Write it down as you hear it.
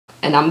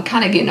And I'm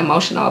kind of getting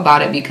emotional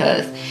about it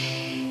because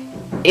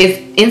it's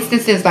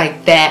instances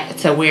like that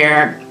to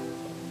where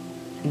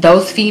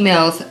those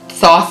females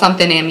saw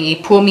something in me,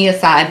 pulled me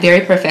aside,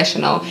 very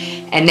professional,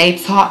 and they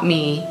taught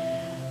me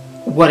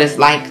what it's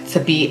like to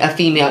be a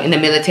female in the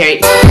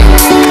military.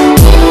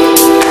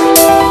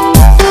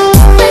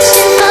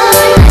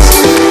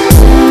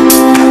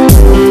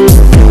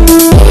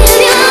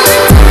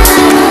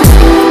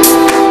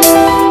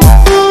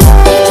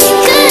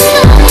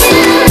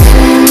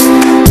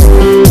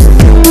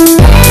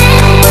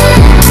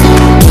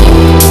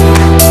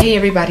 Hey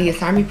everybody,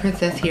 it's Army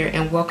Princess here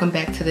and welcome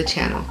back to the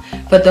channel.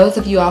 For those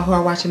of you all who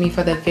are watching me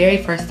for the very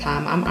first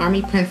time, I'm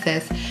Army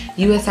Princess,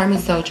 U.S. Army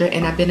soldier,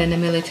 and I've been in the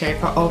military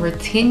for over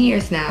 10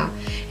 years now,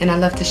 and I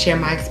love to share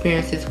my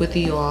experiences with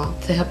you all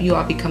to help you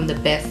all become the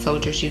best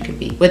soldiers you can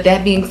be. With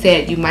that being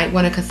said, you might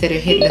want to consider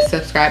hitting the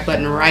subscribe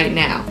button right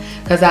now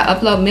because I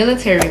upload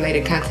military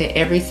related content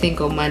every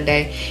single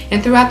Monday,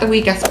 and throughout the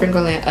week I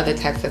sprinkle in other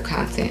types of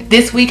content.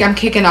 This week I'm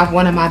kicking off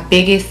one of my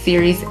biggest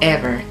series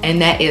ever,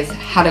 and that is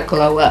how to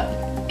glow up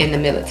in the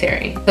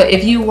military. So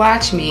if you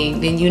watch me,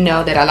 then you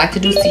know that I like to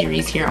do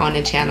series here on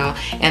the channel,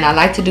 and I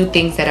like to do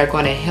things that are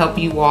going to help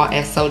you all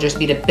as soldiers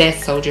be the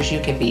best soldiers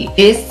you can be.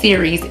 This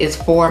series is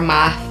for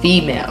my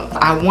females.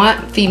 I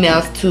want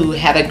females to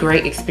have a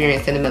great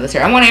experience in the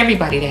military. I want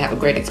everybody to have a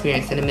great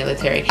experience in the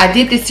military. I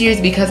did this series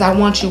because I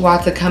want you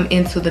all to come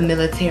into the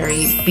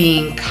military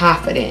being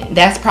confident.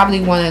 That's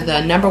probably one of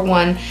the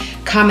 #1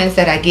 comments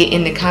that I get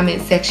in the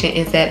comment section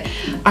is that,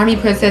 Army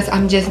Princess,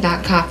 I'm just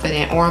not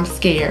confident, or I'm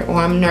scared, or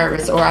I'm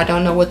nervous, or I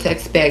don't know what to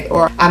expect,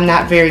 or I'm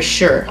not very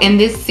sure. In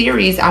this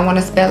series, I want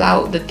to spell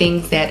out the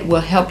things that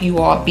will help you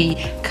all be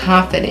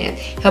confident,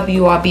 help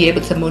you all be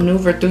able to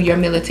maneuver through your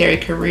military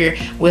career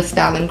with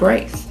style and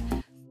grace.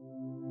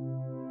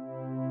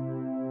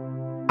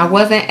 I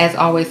wasn't as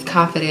always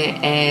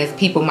confident as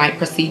people might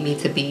perceive me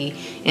to be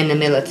in the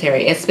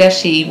military,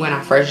 especially when I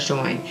first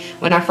joined.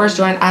 When I first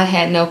joined, I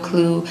had no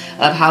clue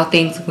of how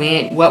things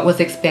went, what was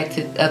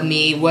expected of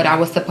me, what I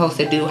was supposed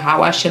to do,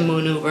 how I should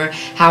maneuver,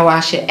 how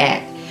I should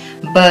act.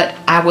 But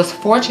I was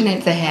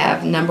fortunate to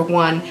have,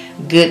 #1,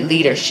 good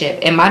leadership.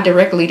 And my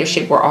direct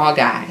leadership were all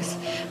guys.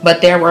 But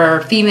there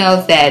were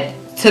females that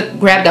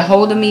grabbed a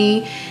hold of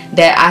me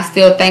that I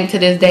still thank to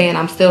this day, and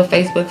I'm still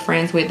Facebook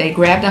friends with. They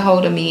grabbed a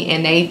hold of me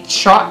and they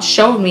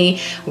showed me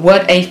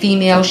what a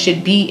female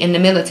should be in the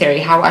military,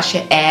 how I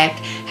should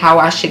act, how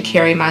I should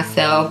carry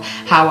myself,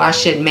 how I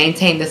should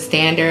maintain the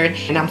standard.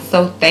 And I'm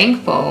so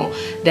thankful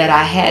that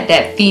I had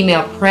that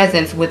female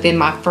presence within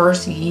my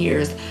first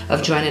years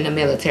of joining the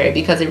military,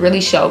 because it really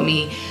showed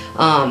me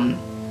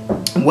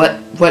what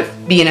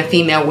being a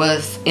female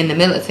was in the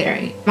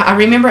military. I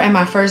remember at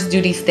my first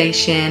duty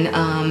station,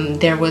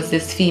 there was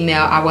this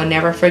female, I will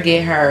never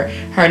forget her.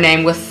 Her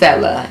name was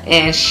Sella,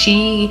 and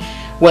she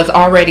was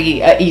already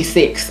a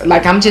E6.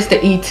 Like, I'm just an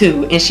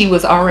E2, and she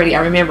was already,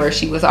 I remember,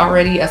 she was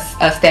already a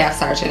staff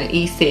sergeant, an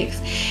E6.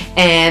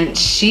 And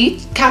she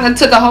kind of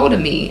took a hold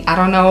of me. I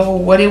don't know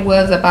what it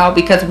was about,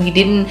 because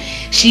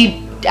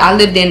I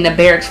lived in the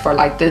barracks for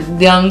like the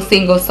young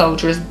single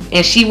soldiers,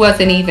 and she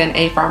wasn't even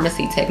a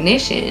pharmacy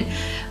technician,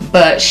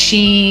 but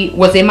she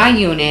was in my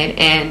unit,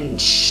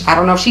 and I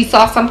don't know if she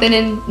saw something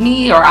in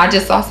me or I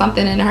just saw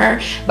something in her,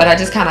 but I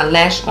just kind of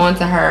latched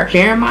onto her.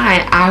 Bear in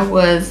mind, I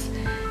was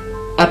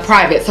a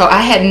private, so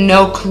I had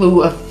no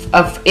clue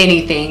of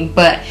anything,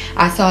 but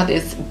I saw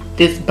this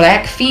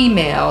black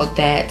female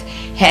that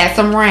had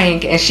some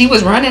rank, and she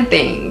was running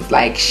things.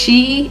 Like,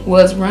 she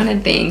was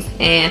running things,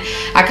 and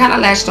I kind of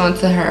latched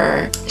onto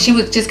her. She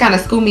would just kind of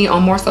school me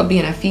on more so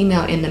being a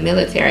female in the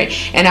military,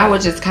 and I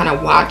would just kind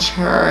of watch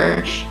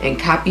her and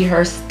copy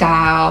her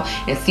style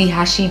and see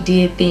how she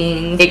did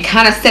things. It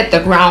kind of set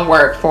the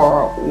groundwork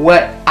for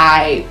what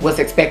I was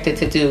expected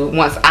to do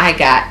once I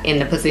got in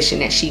the position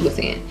that she was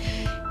in.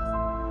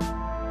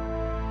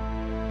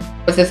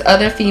 Was this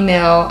other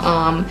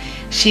female,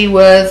 she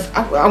was,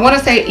 I want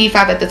to say E5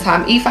 at the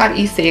time, E5,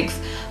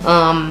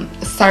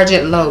 E6,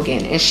 Sergeant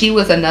Logan, and she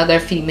was another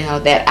female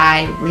that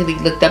I really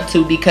looked up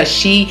to, because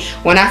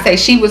when I say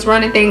she was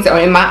running things, or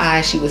in my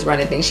eyes she was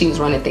running things, she was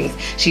running things.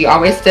 She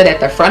always stood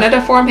at the front of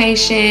the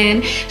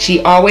formation.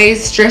 She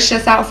always stretched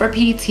us out for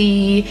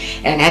PT,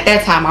 and at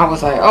that time I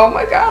was like, oh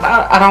my God,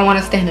 I don't want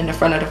to stand in the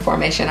front of the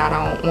formation. I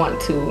don't want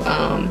to,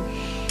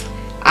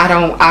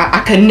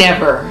 I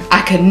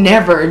could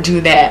never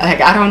do that.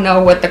 Like, I don't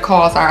know what the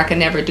calls are. I could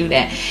never do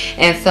that.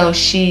 And so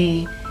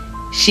she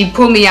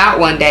pulled me out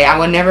one day. I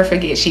will never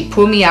forget. She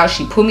pulled me out.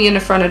 She pulled me in the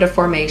front of the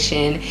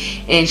formation,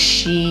 and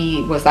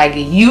she was like,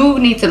 you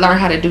need to learn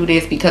how to do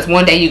this, because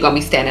one day you're going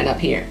to be standing up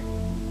here.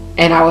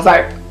 And I was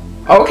like,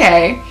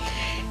 okay.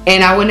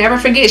 And I will never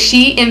forget,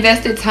 she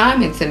invested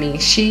time into me.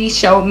 She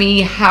showed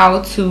me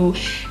how to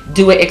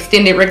do an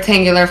extended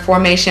rectangular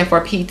formation for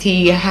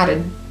PT, how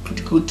to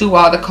do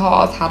all the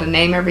calls, how to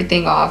name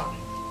everything off.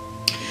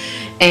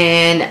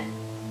 And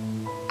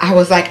I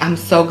was like, I'm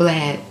so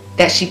glad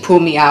that she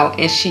pulled me out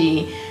and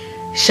she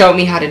showed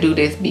me how to do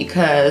this,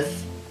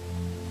 because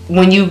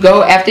when you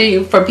go after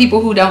you, for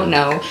people who don't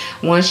know,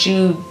 once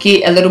you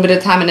get a little bit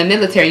of time in the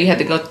military, you have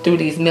to go through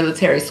these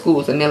military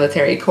schools and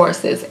military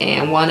courses.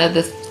 And one of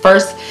the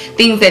first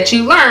things that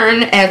you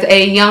learn as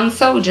a young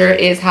soldier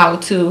is how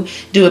to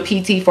do a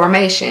PT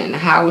formation,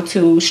 how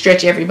to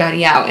stretch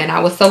everybody out. And I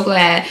was so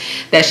glad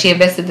that she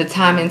invested the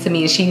time into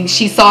me, and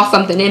she saw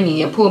something in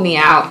me and pulled me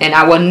out. And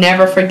I will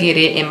never forget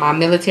it in my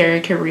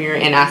military career.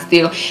 And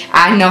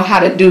I know how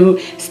to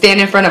stand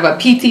in front of a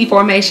PT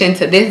formation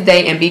to this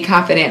day and be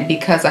confident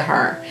because of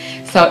her.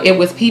 So it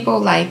was people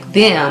like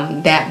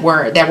them that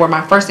were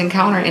my first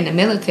encounter in the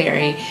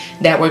military,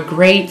 that were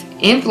great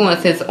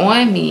influences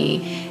on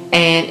me,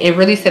 and it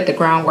really set the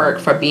groundwork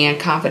for being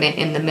confident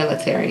in the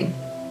military.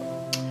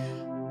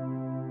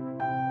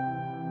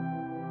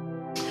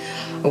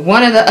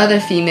 One of the other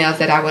females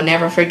that I will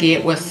never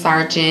forget was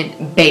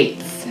Sergeant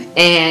Bates.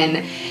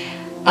 And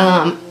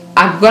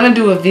I'm going to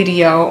do a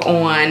video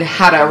on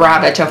how to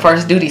arrive at your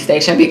first duty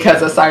station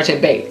because of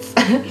Sergeant Bates.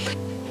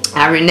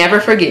 I will never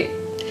forget.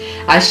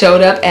 I showed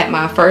up at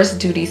my first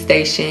duty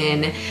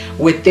station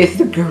with this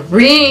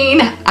green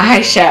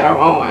eyeshadow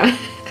on.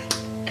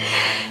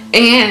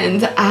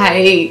 And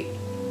I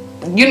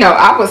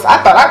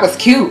thought I was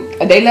cute.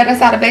 They let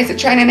us out of basic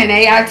training in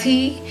AIT,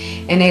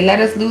 and they let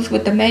us loose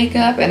with the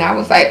makeup. And I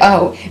was like,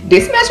 oh,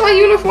 this match my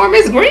uniform.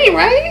 It's green,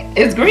 right?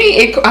 It's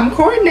green. I'm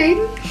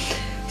coordinating.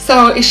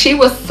 So she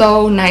was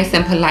so nice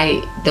and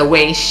polite the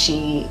way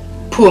she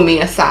pulled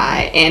me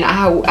aside, and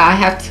I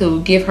have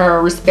to give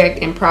her respect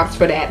and props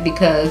for that,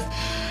 because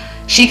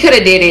she could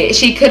have did it.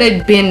 She could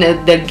have been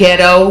the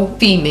ghetto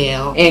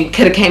female and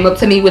could have came up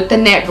to me with the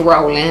neck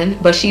rolling,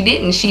 but she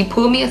didn't. She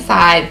pulled me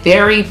aside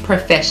very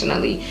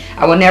professionally.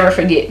 I will never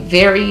forget,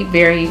 very,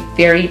 very,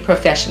 very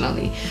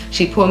professionally.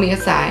 She pulled me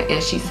aside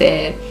and she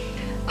said,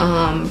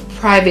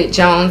 Private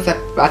Jones,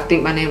 I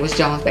think my name was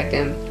Jones back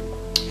then.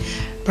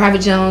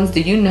 Private Jones,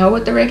 do you know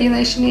what the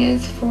regulation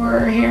is for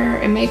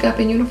hair and makeup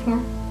and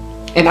uniform?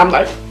 And I'm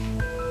like,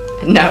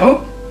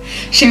 no.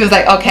 She was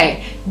like,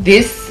 okay,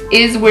 this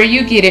is where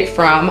you get it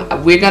from.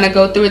 We're gonna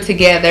go through it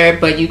together,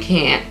 but you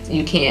can't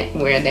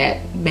wear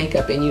that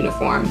makeup and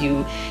uniform.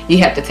 You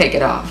have to take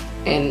it off.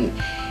 And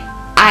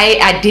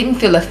I didn't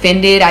feel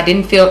offended. I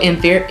didn't feel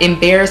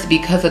embarrassed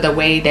because of the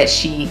way that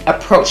she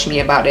approached me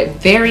about it.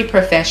 Very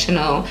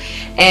professional,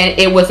 and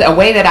it was a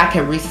way that I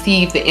could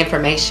receive the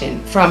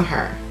information from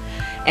her.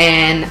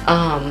 And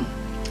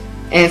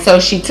so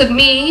she took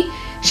me.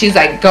 She's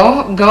like,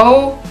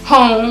 go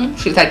home.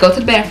 She's like, go to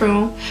the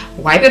bathroom,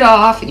 wipe it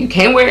off. You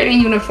can't wear it in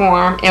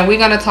uniform, and we're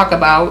gonna talk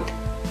about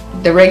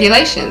the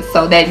regulations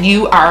so that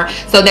you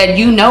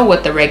know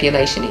what the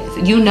regulation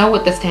is. You know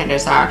what the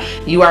standards are.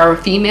 You are a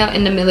female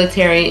in the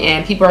military,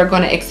 and people are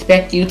going to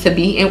expect you to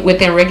be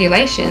within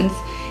regulations,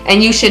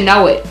 and you should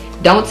know it.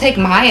 Don't take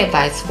my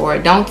advice for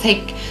it. Don't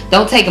take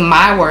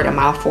my word of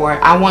mouth for it.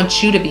 I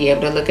want you to be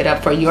able to look it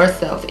up for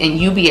yourself, and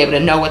you be able to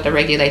know what the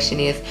regulation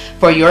is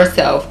for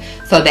yourself,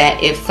 so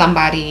that if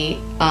somebody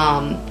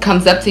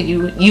comes up to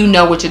you, you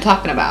know what you're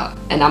talking about.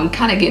 And I'm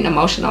kind of getting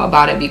emotional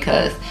about it,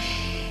 because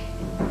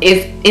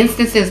it's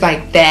instances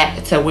like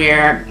that to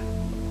where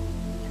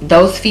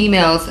those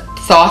females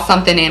saw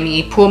something in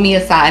me, pulled me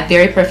aside,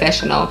 very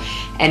professional,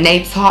 and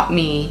they taught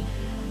me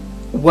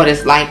what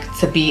it's like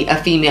to be a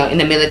female in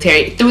the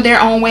military through their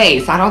own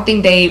ways. I don't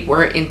think they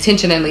were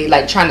intentionally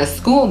like trying to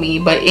school me,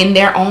 but in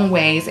their own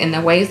ways, in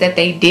the ways that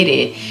they did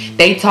it,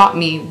 they taught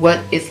me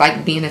what it's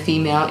like being a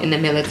female in the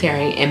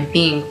military and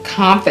being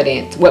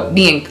confident, what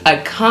being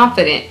a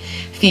confident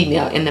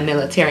female in the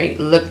military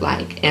looked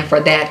like. And for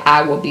that,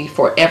 I will be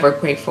forever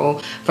grateful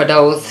for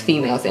those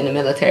females in the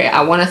military.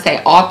 I want to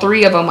say all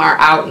three of them are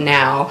out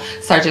now.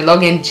 Sergeant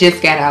Logan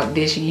just got out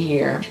this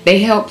year. They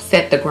helped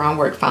set the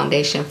groundwork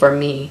foundation for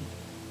me,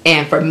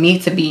 and for me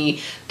to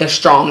be the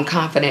strong,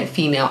 confident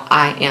female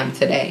I am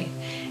today.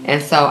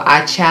 And so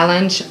I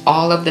challenge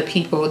all of the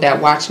people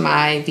that watch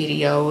my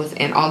videos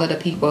and all of the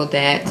people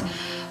that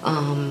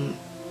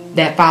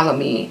follow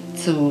me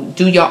to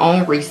do your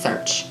own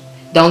research.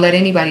 Don't let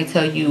anybody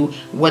tell you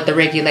what the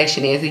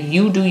regulation is.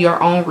 You do your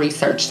own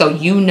research, so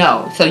you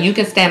know. So you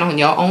can stand on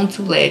your own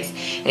two legs,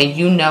 and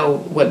you know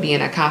what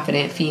being a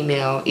confident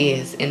female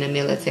is in the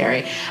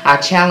military. I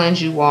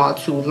challenge you all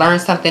to learn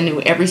something new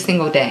every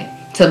single day.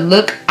 To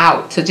look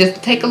out, to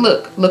just take a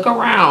look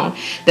around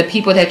the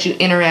people that you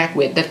interact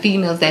with, the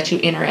females that you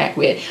interact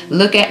with.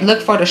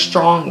 Look for the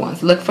strong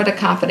ones, look for the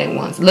confident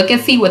ones. Look and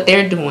see what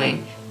they're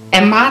doing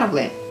and model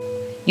it.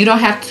 You don't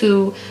have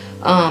to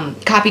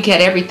copycat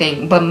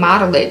everything, but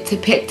model it. To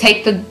pick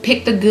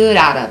the good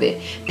out of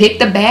it, pick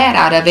the bad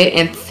out of it,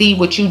 and see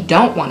what you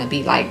don't want to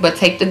be like, but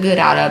take the good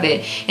out of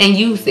it and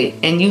use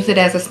it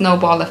as a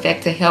snowball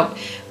effect to help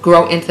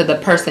grow into the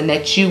person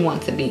that you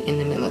want to be in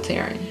the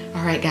military.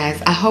 Alright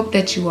guys, I hope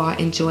that you all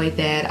enjoyed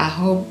that. I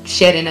hope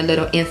shedding a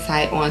little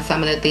insight on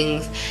some of the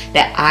things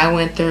that I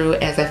went through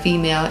as a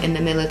female in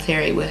the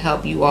military will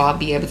help you all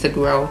be able to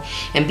grow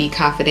and be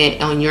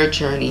confident on your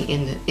journey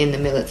in the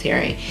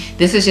military.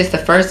 This is just the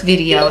first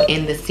video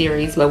in the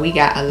series, but we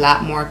got a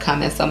lot more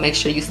coming, so make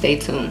sure you stay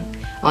tuned.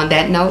 On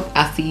that note,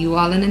 I'll see you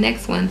all in the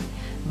next one.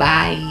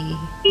 Bye.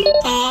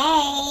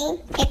 Hey,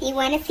 if you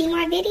want to see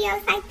more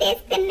videos like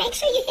this, then make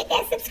sure you hit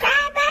that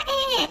subscribe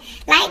button.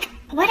 Like,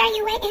 what are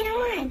you waiting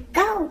on?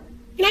 Go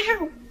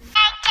now.